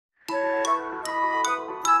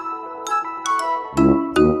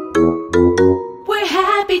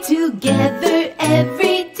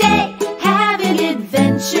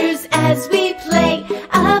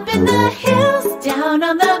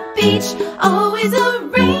always a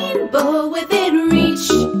rainbow within reach.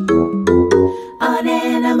 On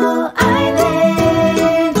Animal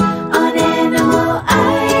Island, on Animal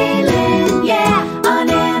Island, yeah, on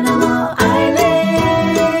Animal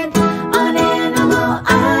Island, on Animal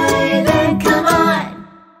Island, come on.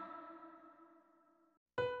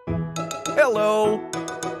 Hello.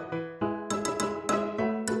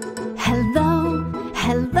 Hello,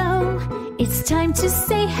 hello, it's time to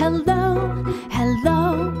say hello.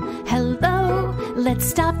 Hello, hello, let's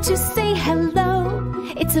stop to say hello.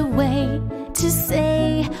 It's a way to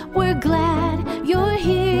say we're glad you're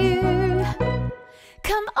here.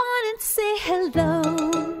 Come on and say hello.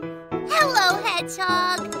 Hello,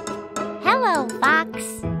 Hedgehog. Hello, Fox.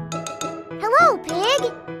 Hello, Pig.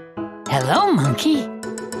 Hello, Monkey.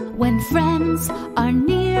 When friends are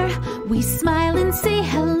near, we smile and say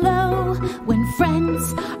hello. When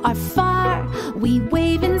friends are far, we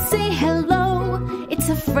wave and say hello. It's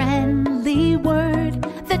a friendly word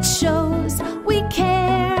that shows we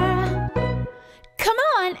care. Come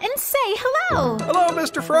on and say hello. Hello,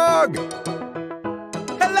 Mr. Frog.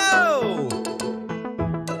 Hello.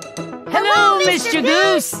 Hello, Mr.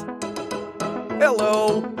 Goose.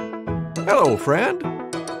 Hello. Hello, friend.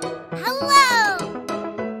 Hello.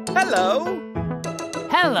 Hello.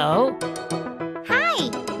 Hello. Hi,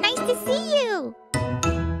 nice to see you.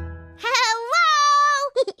 Hello.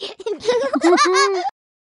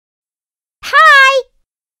 Hi.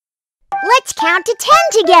 Let's count to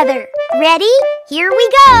 10 together. Ready? Here we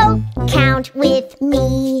go. Count with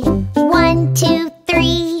me. 1, 2,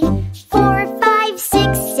 3, 4, 5,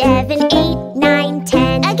 6, 7, 8, 9,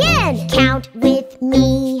 10. Again. Count with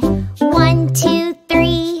me. 1, 2,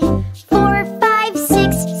 3, 4, 5,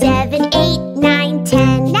 6, 7, 8, 9,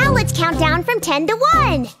 10. Now let's count down from 10 to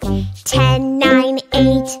 1. 10, 9,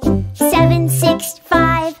 8, 7, 6,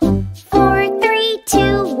 5, 4, 3,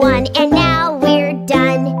 2, 1. And now we're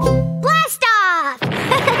done. Blast off!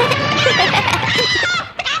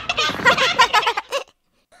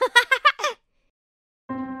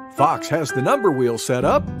 Fox has the number wheel set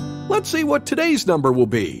up. Let's see what today's number will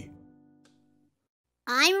be.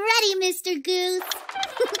 I'm ready, Mr. Goose.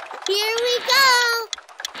 Here we go.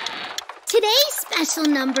 Today's special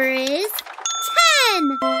number is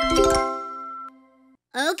 10.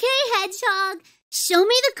 Okay, Hedgehog, show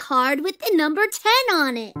me the card with the number 10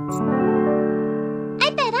 on it. I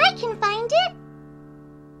bet I can find it.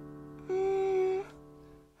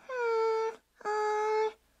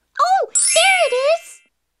 Oh, there it is.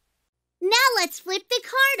 Now let's flip the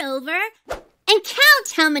card over and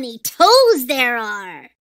count how many toes there are.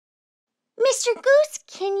 Mr. Goose,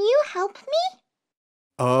 can you help me?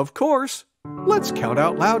 Of course. Let's count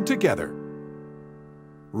out loud together.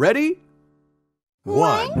 Ready?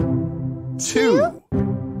 1, 2,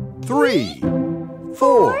 3,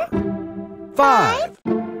 4, 5,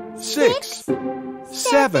 6,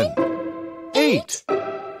 7, 8,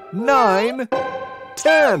 9,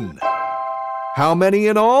 10. How many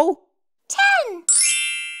in all? 10.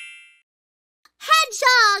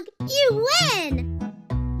 Hedgehog, you win!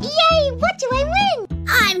 Yay, what do I win?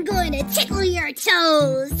 I'm going to tickle your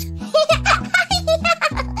toes.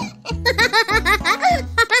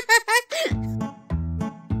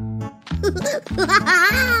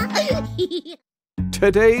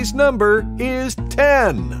 Today's number is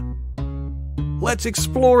 10. Let's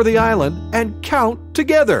explore the island and count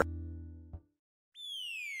together.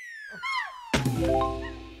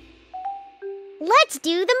 Let's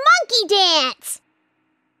do the monkey dance.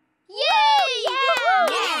 Yay!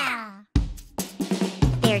 Yeah!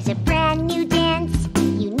 There's a brand new dance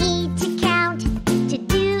you need to count to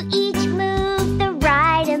do each move the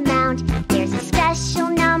right amount. There's a special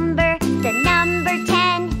number, the number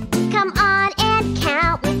 10. Come on and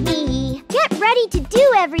count with me. Get ready to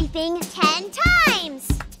do everything 10 times.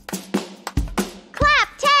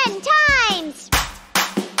 Clap 10 times.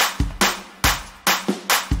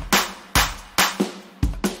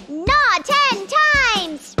 Gnaw 10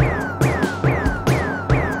 times.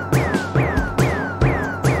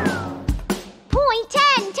 Point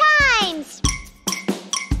 10 times.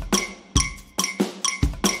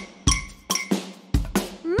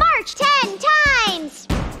 March 10 times.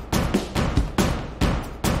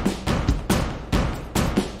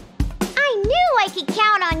 I knew I could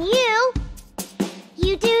count on you.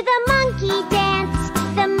 You do the monkey dance,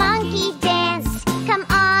 the monkey dance. Come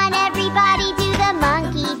on, everybody, do the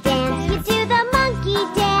monkey dance. You do the monkey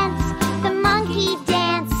dance, the monkey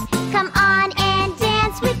dance. Come on and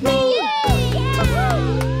dance with me.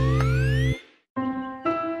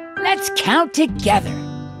 Let's count together.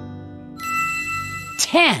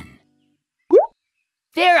 10.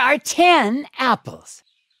 There are 10 apples.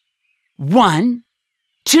 1,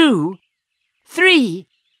 2, 3,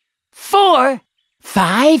 4,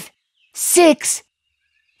 5, 6,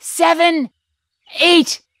 7,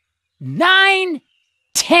 8, 9,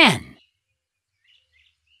 10.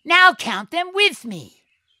 Now count them with me.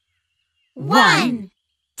 1,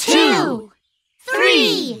 2,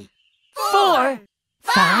 3, 4,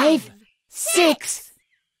 5, 6,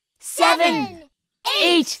 7,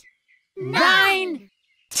 8, 9,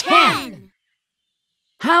 10.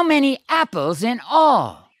 How many apples in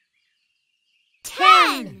all?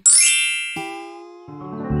 10.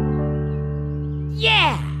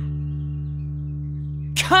 Yeah!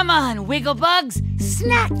 Come on, Wigglebugs,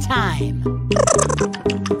 snack time!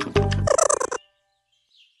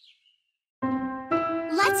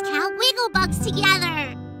 Let's count Wigglebugs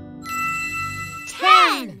together.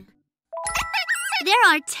 10. There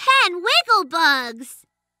are 10 Wigglebugs.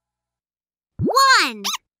 1,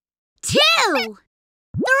 2,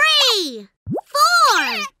 3,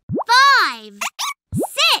 4, 5,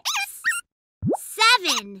 6,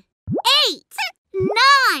 7, 8,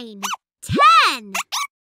 9, 10.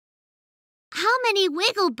 How many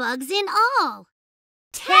Wigglebugs in all?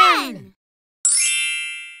 10.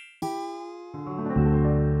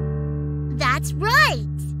 That's right.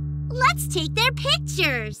 Let's take their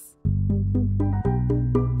pictures.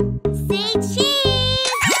 Say cheese!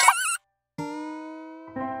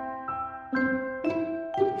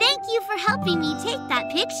 Thank you for helping me take that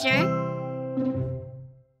picture.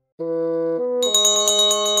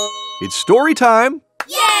 It's story time.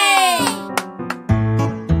 Yay!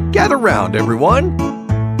 Gather round, everyone.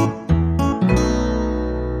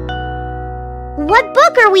 What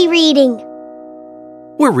book are we reading?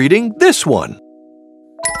 We're reading this one.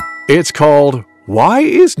 It's called Why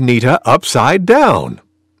is Nita Upside Down?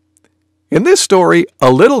 In this story,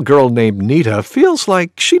 a little girl named Nita feels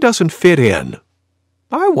like she doesn't fit in.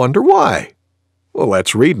 I wonder why. Well,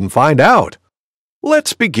 let's read and find out.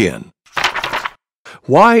 Let's begin.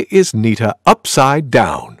 Why is Nita Upside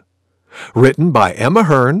Down? Written by Emma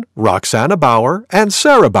Hearn, Roxana Bauer, and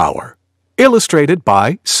Sarah Bauer. Illustrated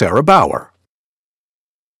by Sarah Bauer.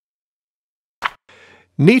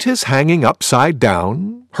 Nita's hanging upside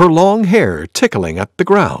down, her long hair tickling at the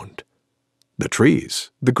ground. The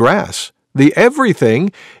trees, the grass, the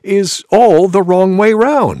everything is all the wrong way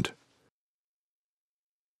round.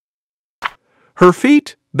 Her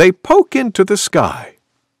feet, they poke into the sky.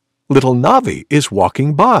 Little Navi is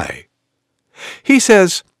walking by. He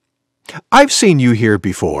says, "I've seen you here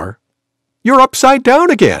before. You're upside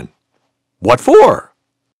down again. What for?"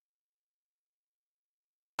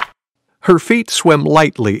 Her feet swim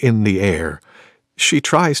lightly in the air. She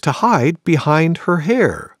tries to hide behind her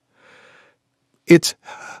hair. "It's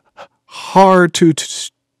hard to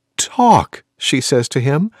talk," she says to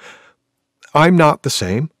him. "I'm not the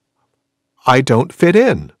same. I don't fit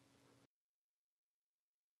in."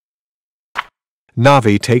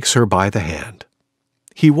 Navi takes her by the hand.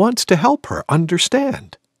 He wants to help her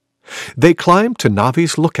understand. They climb to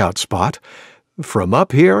Navi's lookout spot. From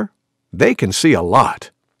up here, they can see a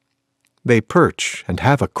lot. They perch and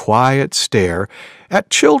have a quiet stare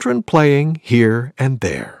at children playing here and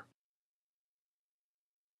there.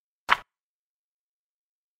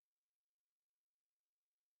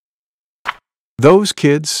 Those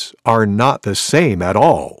kids are not the same at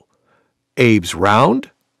all. Abe's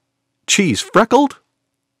round, Cheese freckled,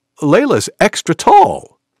 Layla's extra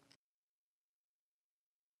tall.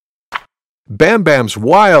 Bam Bam's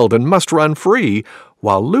wild and must run free,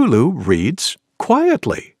 while Lulu reads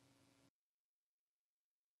quietly.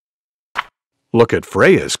 Look at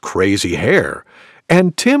Freya's crazy hair,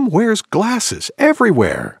 and Tim wears glasses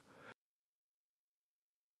everywhere.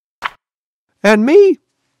 And me?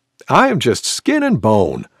 I am just skin and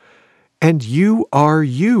bone. And you are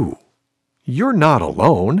you. You're not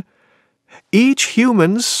alone. Each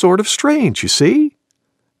human's sort of strange, you see?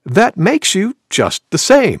 That makes you just the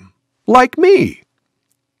same, like me.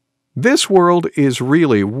 This world is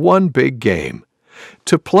really one big game.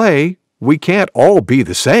 To play, we can't all be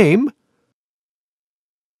the same.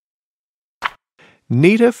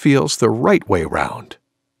 Nita feels the right way round,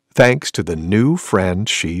 thanks to the new friend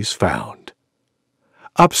she's found.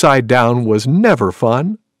 Upside down was never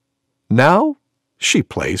fun. Now she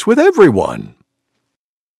plays with everyone.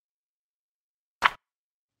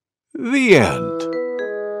 The end.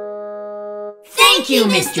 Thank you,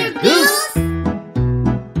 Mr. Goose.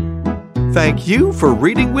 Thank you for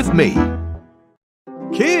reading with me.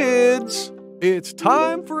 Kids, it's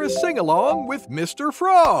time for a sing-along with Mr.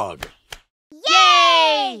 Frog.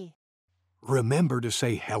 Yay! Remember to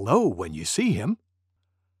say hello when you see him.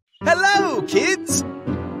 Hello, kids!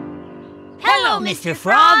 Hello, Mr.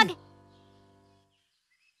 Frog.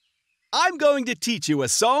 I'm going to teach you a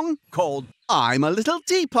song called I'm a Little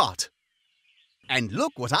Teapot. And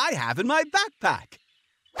look what I have in my backpack.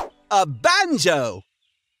 A banjo.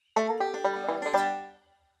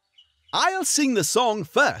 I'll sing the song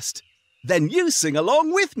first, then you sing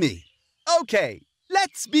along with me. Okay,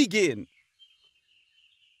 let's begin.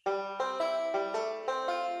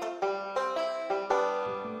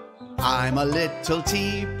 I'm a little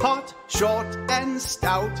teapot, short and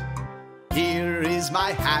stout. Here is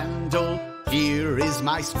my handle, here is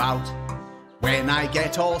my spout. When I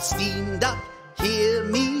get all steamed up, hear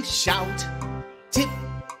me shout. Tip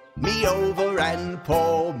me over and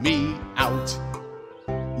pour me out.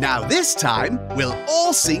 Now this time, we'll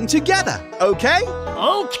all sing together, okay?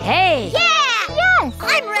 Okay. Yeah! Yes!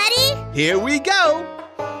 I'm ready! Here we go!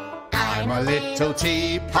 I'm a little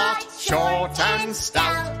teapot, short and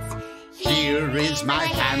stout. Here is my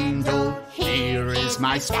handle, here is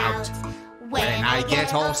my spout. When I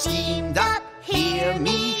get all steamed up, hear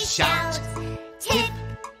me shout. Tip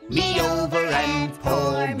me over and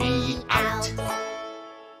pour me out.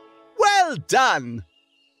 Well done!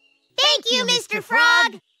 Thank you, Mr.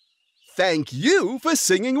 Frog! Thank you for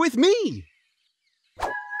singing with me.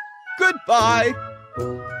 Goodbye.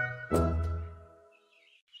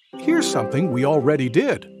 Here's something we already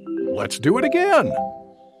did. Let's do it again.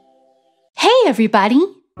 Hey everybody!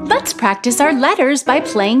 Let's practice our letters by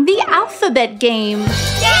playing the alphabet game.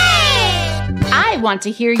 Yay! I want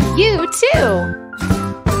to hear you too.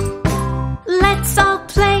 Let's all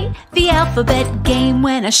play the alphabet game.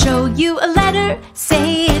 When I show you a letter,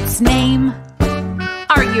 say its name.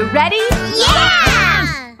 Are you ready?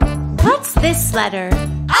 Yeah! What's this letter?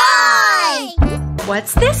 I!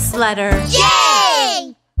 What's this letter?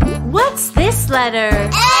 J! What's this letter?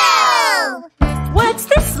 L! What's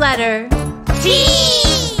this letter? T!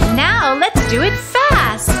 Now let's do it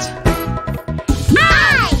fast.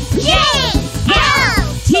 I! J!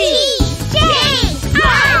 L! T! J!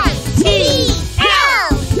 I! T! L!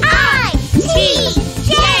 I! T!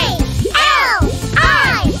 J! L!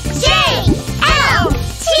 I! J! L!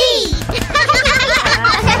 T!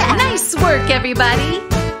 Nice work, everybody.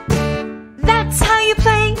 That's how you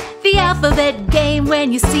play the alphabet game.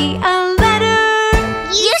 When you see a letter,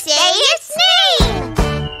 You say its name!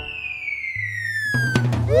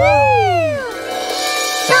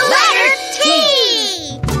 The letter T!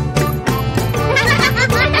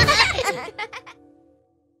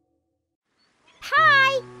 Hi!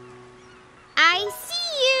 I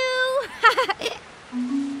see you!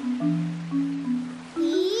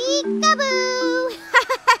 Peekaboo!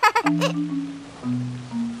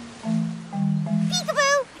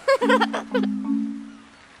 Peekaboo!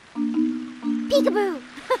 Peekaboo!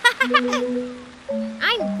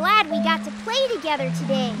 I'm glad we got to play together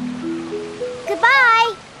today.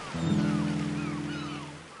 Goodbye!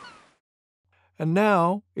 And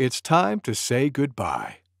now it's time to say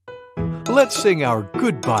goodbye. Let's sing our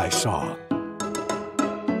goodbye song.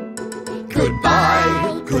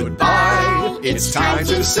 Goodbye, goodbye, it's time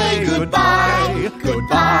to say goodbye.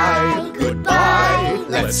 Goodbye, goodbye,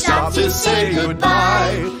 let's stop to say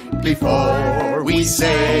goodbye before we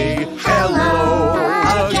say hello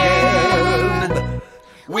again.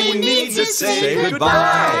 We need to say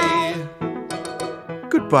goodbye.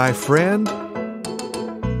 Goodbye, friend.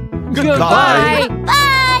 Goodbye.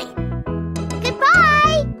 Bye!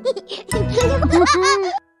 Goodbye!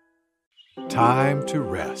 Time to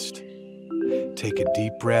rest. Take a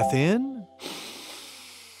deep breath in.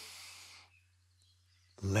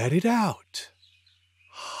 Let it out.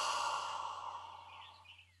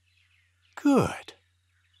 Good.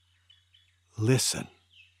 Listen.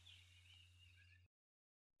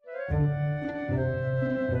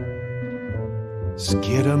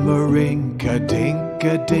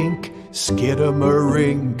 Skidamarinka-dinka-dink,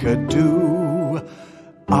 skidamarinka-doo.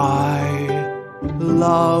 I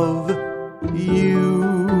love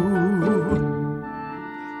you.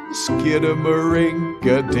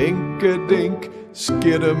 Skidamarinka-dinka-dink,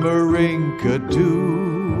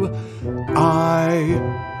 skidamarinka-doo. I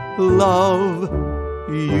love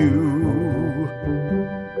you.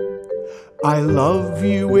 I love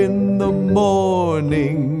you in the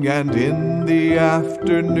morning and in the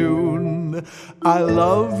afternoon. I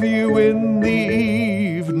love you in the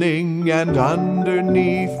evening and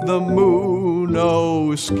underneath the moon.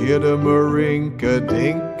 Oh,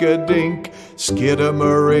 skidamarinka-dinka-dink,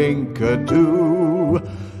 skidamarinka-doo.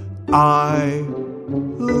 I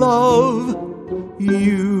love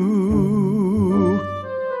you.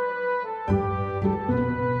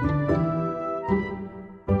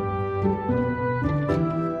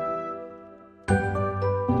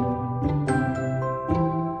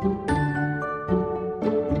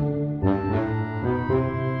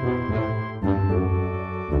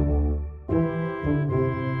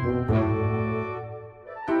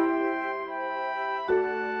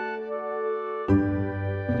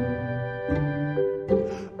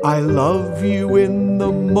 I love you in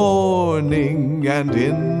the morning and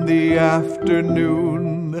in the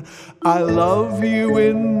afternoon. I love you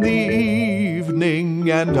in the evening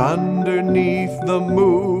and underneath the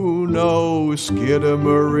moon. Oh,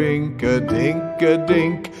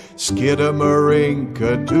 skidamarinka-dink-a-dink,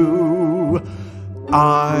 skidamarinka-doo.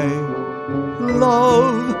 I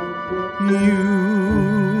love you.